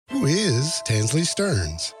Who is Tansley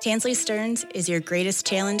Stearns? Tansley Stearns is your greatest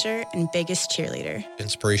challenger and biggest cheerleader.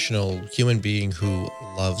 Inspirational human being who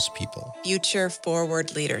loves people. Future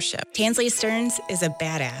forward leadership. Tansley Stearns is a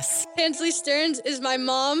badass. Tansley Stearns is my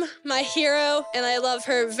mom, my hero, and I love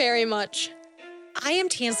her very much. I am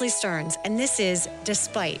Tansley Stearns, and this is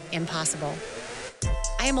Despite Impossible.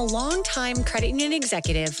 I am a longtime credit union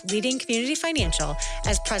executive leading Community Financial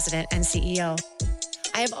as president and CEO.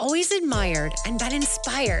 I have always admired and been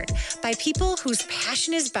inspired by people whose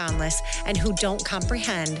passion is boundless and who don't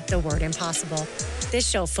comprehend the word impossible. This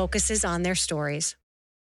show focuses on their stories.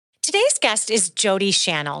 Today's guest is Jodie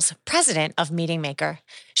Schanhals, president of MeetingMaker.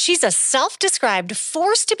 She's a self-described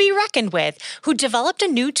force to be reckoned with who developed a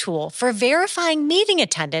new tool for verifying meeting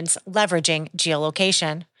attendance leveraging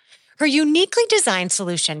geolocation. Her uniquely designed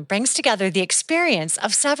solution brings together the experience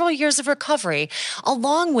of several years of recovery,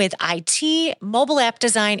 along with IT, mobile app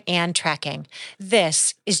design, and tracking.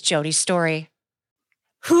 This is Jodie's story.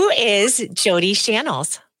 Who is Jodie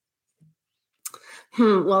Schanhals?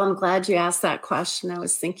 Well, I'm glad you asked that question. I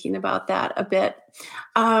was thinking about that a bit.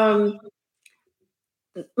 My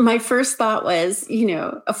first thought was,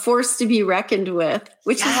 a force to be reckoned with,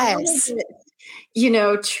 which is,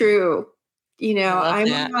 true.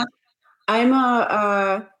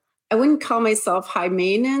 I wouldn't call myself high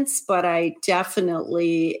maintenance, but I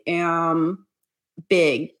definitely am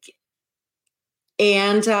big.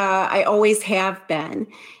 And I always have been.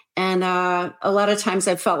 And a lot of times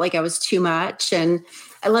I felt like I was too much. And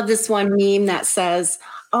I love this one meme that says,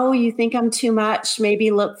 "Oh, you think I'm too much?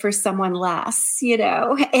 Maybe look for someone less,"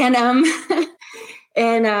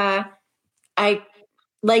 And I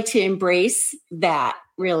like to embrace that,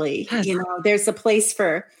 really. There's a place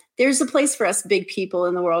for us big people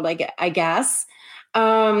in the world, I guess.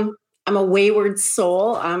 I'm a wayward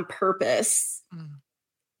soul on purpose.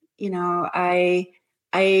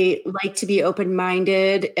 I like to be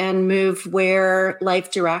open-minded and move where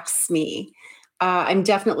life directs me. I'm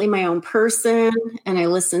definitely my own person, and I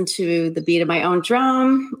listen to the beat of my own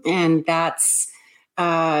drum, and that's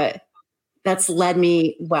led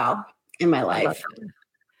me well in my life.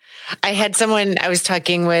 I had someone I was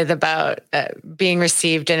talking with about being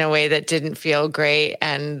received in a way that didn't feel great.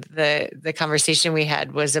 And the conversation we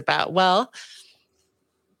had was about,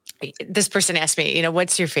 this person asked me,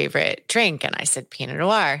 what's your favorite drink? And I said, Pinot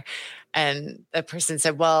Noir. And the person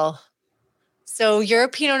said, well, so you're a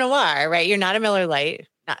Pinot Noir, right? You're not a Miller Lite,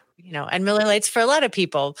 and Miller Lite's for a lot of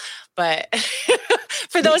people, but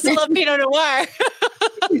for those who love Pinot Noir,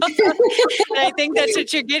 and I think that's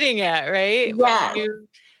what you're getting at, right? Yeah.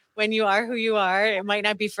 When you are who you are, it might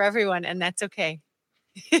not be for everyone, and that's okay.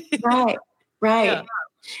 Right. Yeah.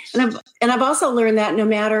 And I've also learned that no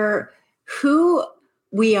matter who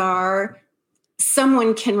we are,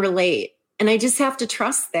 someone can relate. And I just have to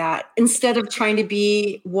trust that instead of trying to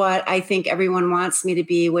be what I think everyone wants me to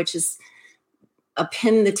be, which is a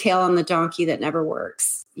pin in the tail on the donkey that never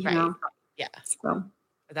works, you know? Yeah. So.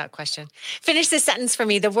 Without question. Finish this sentence for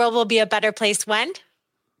me. The world will be a better place when?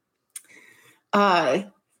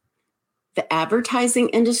 The advertising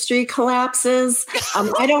industry collapses.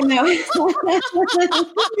 I don't know.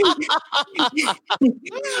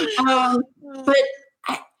 But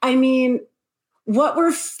I mean, what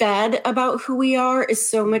we're fed about who we are is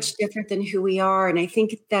so much different than who we are. And I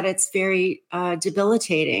think that it's very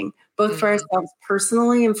debilitating, both for ourselves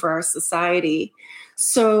personally and for our society.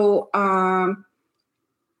 So, and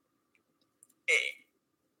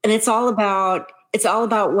it's all about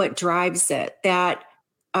what drives it, that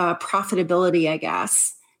profitability, I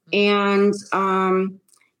guess. And, I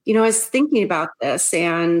was thinking about this,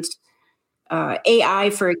 and AI,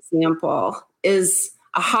 for example, is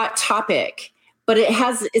a hot topic, but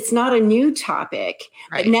it's not a new topic.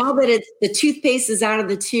 Right. But now that the toothpaste is out of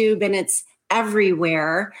the tube and it's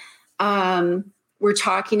everywhere, we're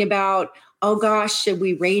talking about, oh gosh, should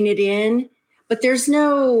we rein it in? But there's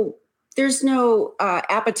no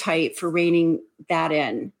appetite for reining that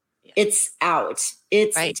in. It's out.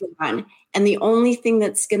 It's done. And the only thing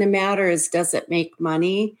that's going to matter is, does it make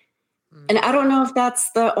money? And I don't know if that's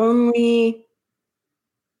the only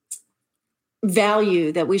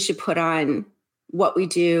value that we should put on what we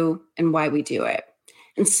do and why we do it.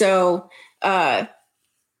 And so,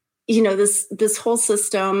 this whole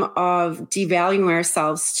system of devaluing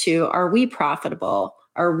ourselves to, are we profitable?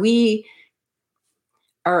 Are we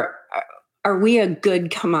a good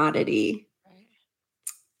commodity?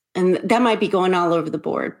 And that might be going all over the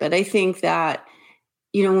board. But I think that,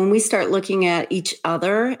 when we start looking at each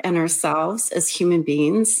other and ourselves as human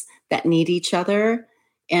beings that need each other,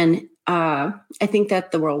 and I think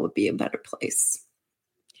that the world would be a better place.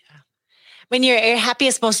 Yeah. When you're at your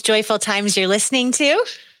happiest, most joyful times you're listening to?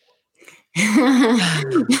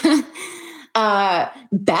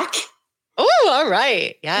 Beck. Oh, all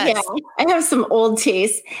right. Yes. Yeah, I have some old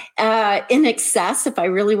tastes. In Excess, if I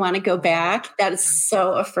really want to go back, that is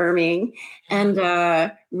so affirming. And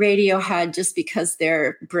Radiohead, just because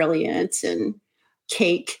they're brilliant, and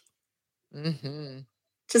Cake. Mm-hmm.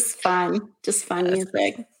 Just fun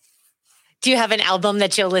music. Do you have an album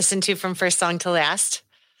that you'll listen to from first song to last?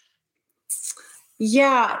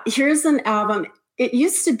 Yeah, here's an album. It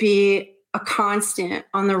used to be a constant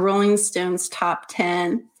on the Rolling Stones top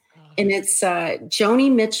 10. And it's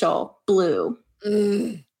Joni Mitchell, Blue.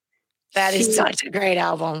 That is such a great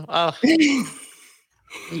album. Oh,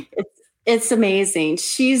 it's amazing.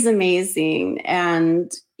 She's amazing.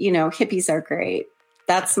 And, hippies are great.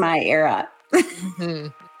 That's my era. Mm-hmm.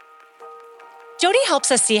 Jodie helps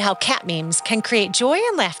us see how cat memes can create joy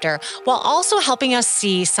and laughter while also helping us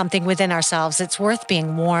see something within ourselves that's worth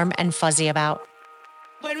being warm and fuzzy about.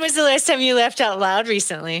 When was the last time you laughed out loud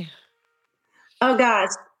recently? Oh, gosh.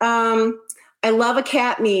 I love a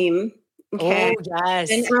cat meme. Okay. Oh, yes.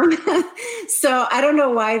 And, so I don't know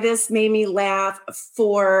why this made me laugh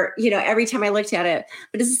for, every time I looked at it,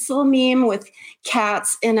 but it's this little meme with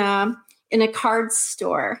cats in a card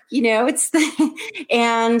store,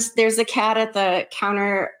 and there's a cat at the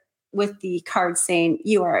counter with the card saying,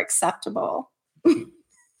 "You are acceptable."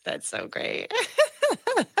 That's so great.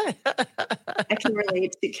 I can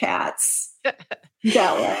relate to cats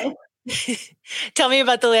that way. Tell me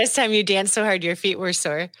about the last time you danced so hard your feet were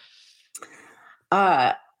sore.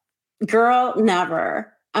 Girl,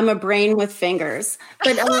 never. I'm a brain with fingers.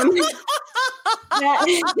 But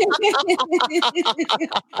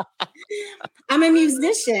I'm a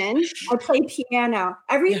musician. I play piano.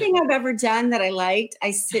 Everything I've ever done that I liked,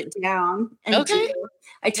 I sit down and do.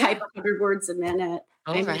 I type 100 words a minute.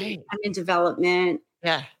 I'm in development.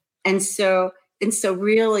 Yeah. And so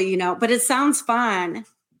really, but it sounds fun.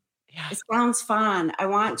 Yeah. It sounds fun. I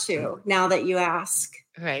want to, now that you ask.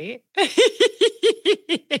 Right.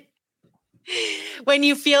 When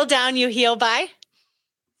you feel down, you heal by?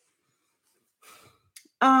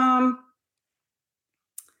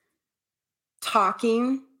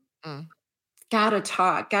 Talking. Gotta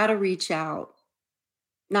talk, gotta reach out.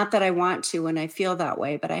 Not that I want to when I feel that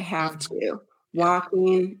way, but I have to.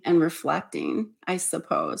 Walking and reflecting, I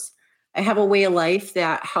suppose. I have a way of life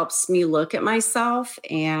that helps me look at myself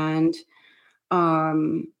and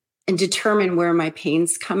determine where my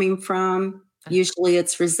pain's coming from. Usually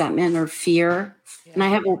it's resentment or fear. Yeah.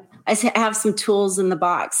 And I have some tools in the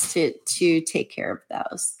box to take care of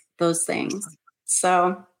those things.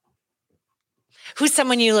 So who's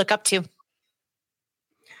someone you look up to?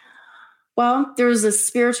 Well, there was a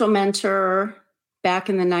spiritual mentor back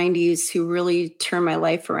in the 90s who really turned my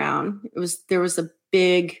life around. There was a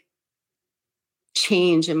big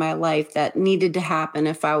change in my life that needed to happen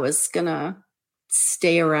if I was going to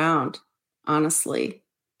stay around, honestly.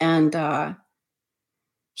 And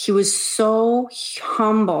he was so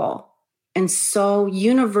humble and so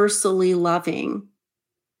universally loving.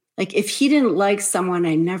 Like if he didn't like someone,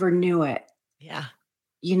 I never knew it. Yeah.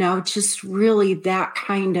 Just really that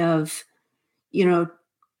kind of,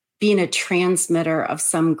 being a transmitter of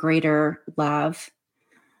some greater love.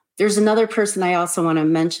 There's another person I also want to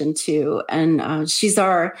mention too, and she's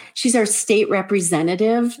our state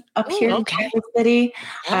representative up here in Kansas City,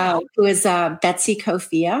 who is Betsy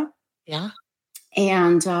Kofia. Yeah,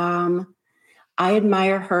 and I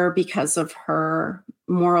admire her because of her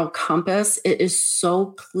moral compass. It is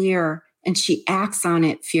so clear, and she acts on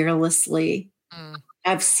it fearlessly.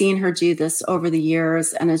 I've seen her do this over the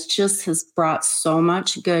years, and it just has brought so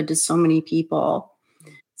much good to so many people.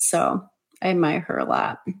 So I admire her a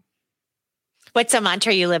lot. What's a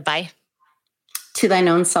mantra you live by? To thine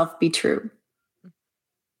own self be true.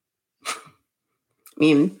 I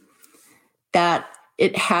mean, that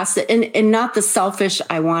it has to, and not the selfish,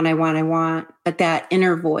 I want, but that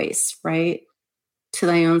inner voice, right? To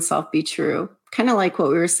thine own self be true. Kind of like what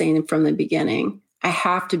we were saying from the beginning. I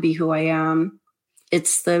have to be who I am.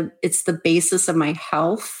 It's the basis of my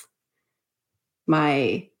health,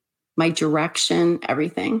 my direction,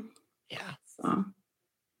 everything. Yeah. So.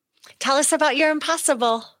 Tell us about your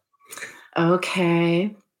impossible.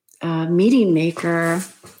 Okay.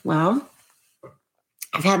 MeetingMaker. Well,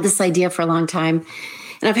 I've had this idea for a long time,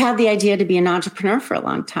 and I've had the idea to be an entrepreneur for a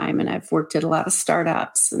long time, and I've worked at a lot of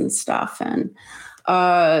startups and stuff, and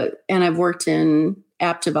I've worked in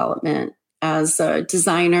app development as a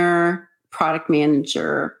designer, product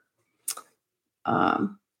manager,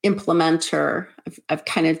 implementer. I've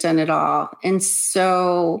kind of done it all. And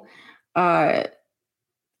so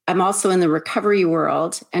I'm also in the recovery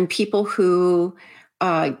world, and people who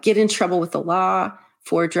get in trouble with the law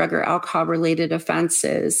for drug or alcohol related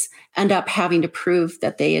offenses end up having to prove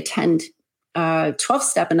that they attend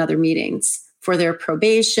 12-step and other meetings for their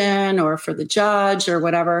probation or for the judge or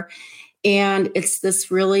whatever. And it's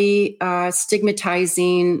this really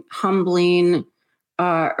stigmatizing, humbling,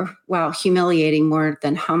 humiliating more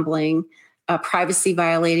than humbling, privacy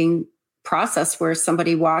violating process where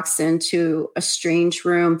somebody walks into a strange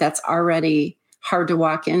room that's already hard to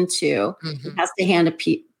walk into, has to hand a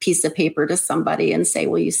piece of paper to somebody and say,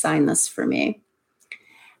 will you sign this for me?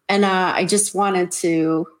 And I just wanted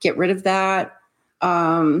to get rid of that.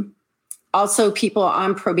 Also, people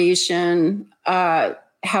on probation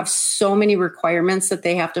have so many requirements that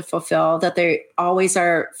they have to fulfill that they always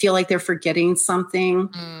feel like they're forgetting something.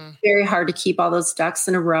 Very hard to keep all those ducks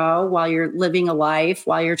in a row while you're living a life,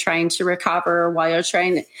 while you're trying to recover, while you're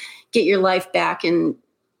trying to get your life back in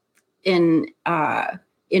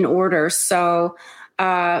order. So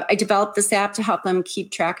I developed this app to help them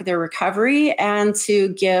keep track of their recovery and to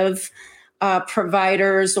give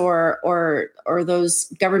providers or those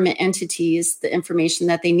government entities the information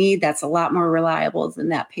that they need that's a lot more reliable than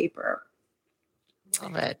that paper.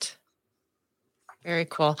 Love it. Very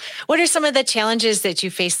cool. What are some of the challenges that you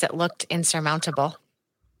faced that looked insurmountable?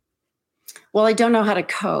 Well, I don't know how to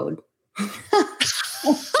code.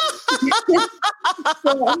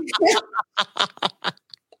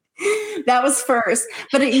 That was first.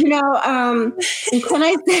 But,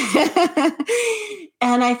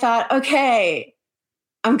 and I thought, okay,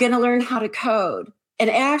 I'm going to learn how to code.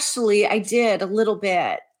 And actually, I did a little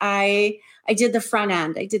bit. I did the front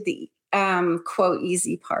end. I did the, quote,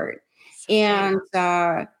 easy part. And,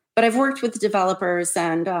 but I've worked with developers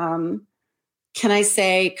and can I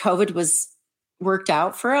say COVID worked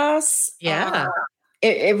out for us? Yeah.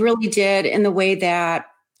 It really did in the way that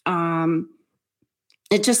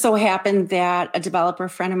it just so happened that a developer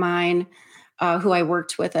friend of mine who I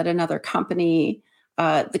worked with at another company,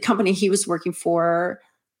 the company he was working for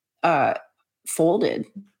folded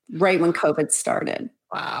right when COVID started.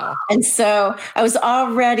 Wow. And so I was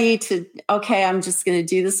all ready to, okay, I'm just going to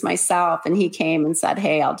do this myself. And he came and said,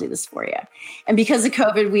 hey, I'll do this for you. And because of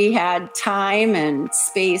COVID, we had time and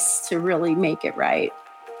space to really make it right.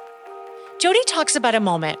 Jodie talks about a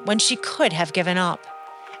moment when she could have given up.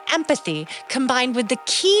 Empathy, combined with the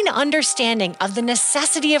keen understanding of the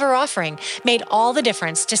necessity of her offering, made all the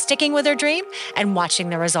difference to sticking with her dream and watching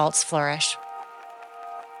the results flourish.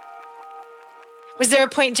 Was there a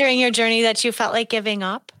point during your journey that you felt like giving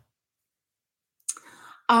up?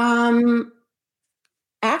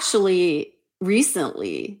 Actually,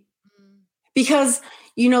 recently, because,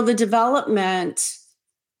 the development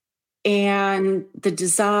and the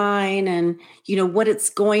design and, what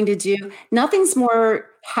it's going to do, nothing's more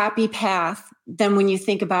happy path than when you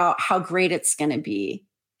think about how great it's going to be.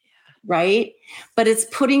 Right. But it's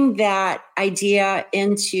putting that idea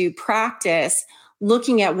into practice,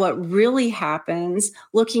 looking at what really happens,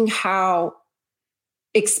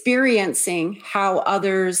 experiencing how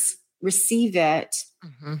others receive it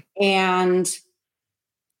and,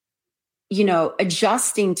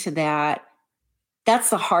 adjusting to that.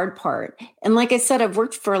 That's the hard part. And like I said, I've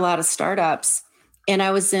worked for a lot of startups and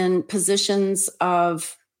I was in positions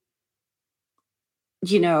of,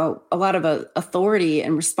 a lot of authority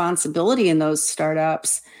and responsibility in those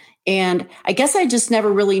startups. And I guess I just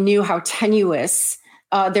never really knew how tenuous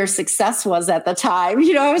their success was at the time.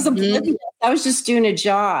 I was oblivious. I was just doing a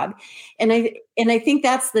job. And I think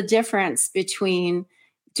that's the difference between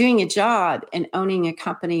doing a job and owning a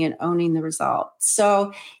company and owning the result.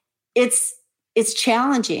 So it's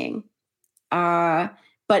challenging. But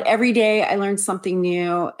every day I learn something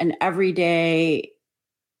new, and every day,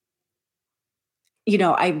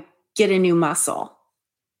 I get a new muscle.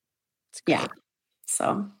 Yeah.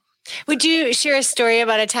 So. Would you share a story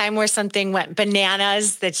about a time where something went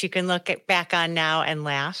bananas that you can look back on now and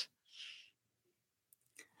laugh?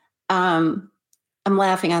 I'm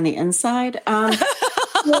laughing on the inside.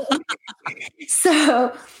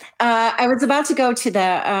 So I was about to go to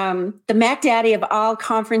the Mac Daddy of all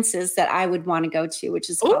conferences that I would want to go to, which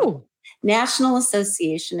is called National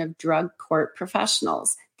Association of Drug Court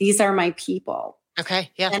Professionals. These are my people.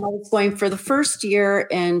 Okay. Yeah. And I was going for the first year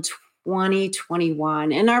in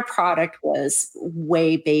 2021, and our product was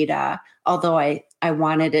way beta, although I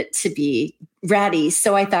wanted it to be ready.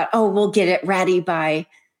 So I thought, we'll get it ready by,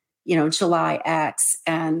 July X.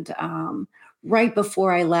 And right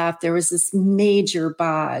before I left, there was this major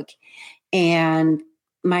bug, and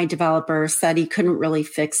my developer said he couldn't really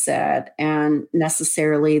fix it, and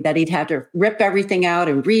necessarily that he'd have to rip everything out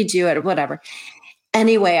and redo it or whatever.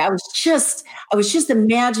 Anyway, I was just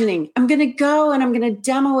imagining I'm going to go and I'm going to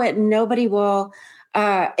demo it and nobody will,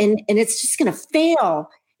 and it's just going to fail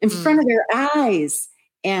in front of their eyes.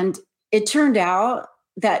 And it turned out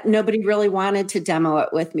that nobody really wanted to demo it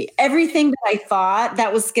with me. Everything that I thought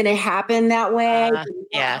that was going to happen that way,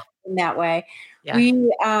 that way. Yeah.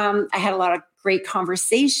 I had a lot of great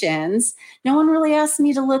conversations. No one really asked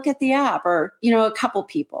me to look at the app, or a couple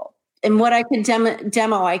people. And what I could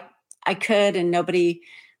demo, I could, and nobody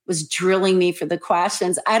was drilling me for the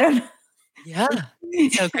questions. I don't know. Yeah,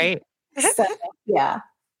 so great. So, yeah.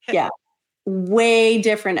 Way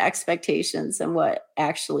different expectations than what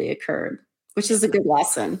actually occurred, which is a good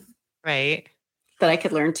lesson. Right. That I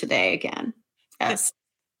could learn today again. Yes.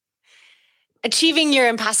 Achieving your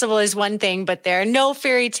impossible is one thing, but there are no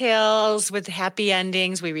fairy tales with happy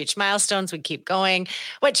endings. We reach milestones, we keep going.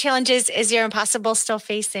 What challenges is your impossible still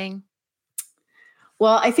facing?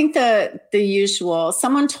 Well, I think the usual.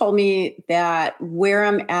 Someone told me that where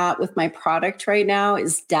I'm at with my product right now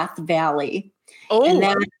is Death Valley. Oh. And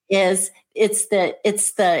that is, it's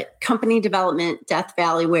the company development Death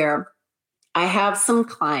Valley, where I have some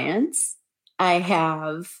clients, I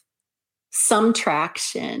have some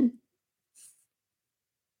traction,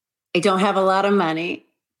 I don't have a lot of money,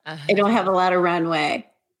 I don't have a lot of runway.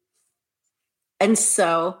 And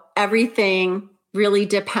so everything really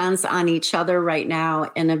depends on each other right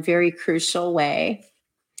now in a very crucial way.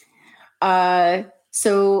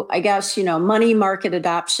 So I guess, money, market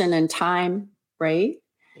adoption, and time, right?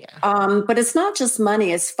 Yeah. But it's not just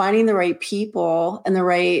money, it's finding the right people and the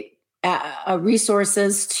right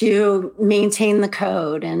resources to maintain the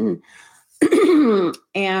code and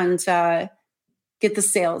get the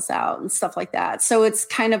sales out and stuff like that. So it's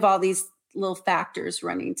kind of all these little factors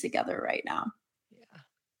running together right now.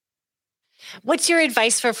 What's your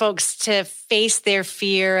advice for folks to face their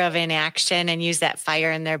fear of inaction and use that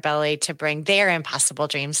fire in their belly to bring their impossible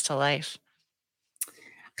dreams to life?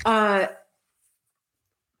 I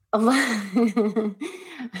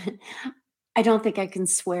don't think I can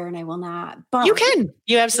swear, and I will not. But you can.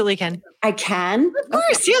 You absolutely can. I can? Of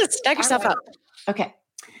course. Okay. Yes. Stack yourself up. Okay.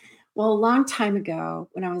 Well, a long time ago,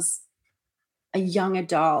 when I was a young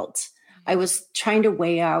adult, I was trying to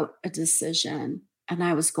weigh out a decision. And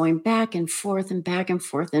I was going back and forth and back and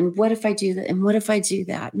forth. And what if I do that? And what if I do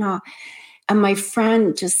that? No. And my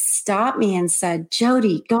friend just stopped me and said,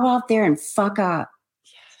 Jodie, go out there and fuck up.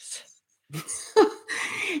 Yes.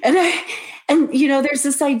 and there's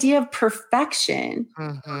this idea of perfection.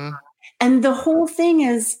 Mm-hmm. And the whole thing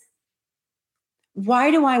is,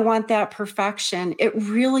 why do I want that perfection? It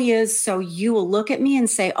really is so you will look at me and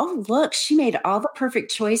say, oh, look, she made all the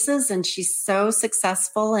perfect choices and she's so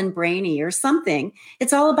successful and brainy or something.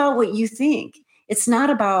 It's all about what you think. It's not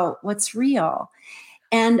about what's real.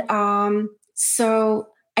 And so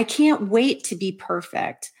I can't wait to be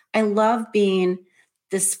perfect. I love being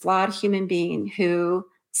this flawed human being who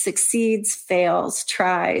succeeds, fails,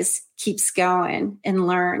 tries, keeps going, and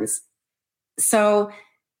learns. So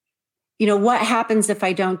what happens if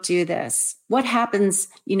I don't do this? What happens,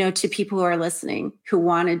 to people who are listening who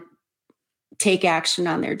want to take action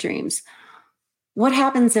on their dreams? What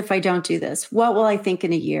happens if I don't do this? What will I think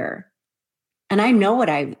in a year? And I know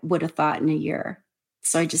what I would have thought in a year.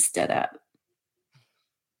 So I just did it.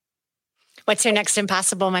 What's your next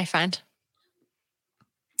impossible, my friend?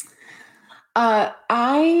 When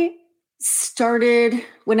I started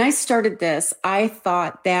this, I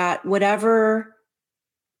thought that whatever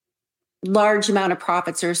large amount of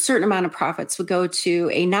profits or a certain amount of profits would go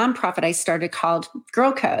to a nonprofit I started called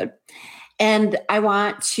Girl Code. And I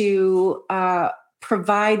want to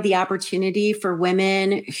provide the opportunity for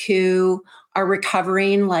women who are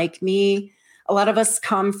recovering like me. A lot of us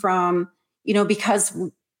come from, because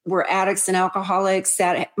we're addicts and alcoholics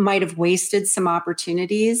that might have wasted some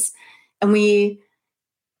opportunities. And we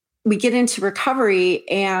get into recovery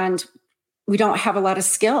and we don't have a lot of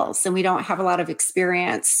skills and we don't have a lot of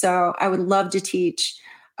experience. So I would love to teach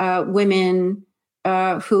women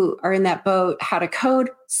who are in that boat how to code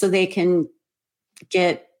so they can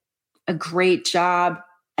get a great job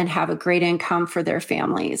and have a great income for their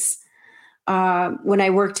families. When I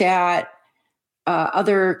worked at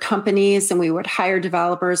other companies and we would hire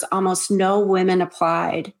developers, almost no women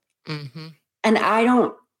applied. Mm-hmm. And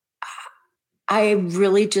I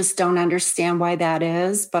really just don't understand why that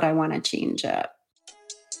is, but I want to change it.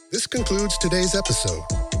 This concludes today's episode.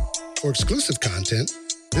 For exclusive content,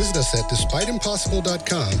 visit us at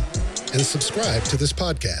despiteimpossible.com and subscribe to this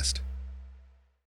podcast.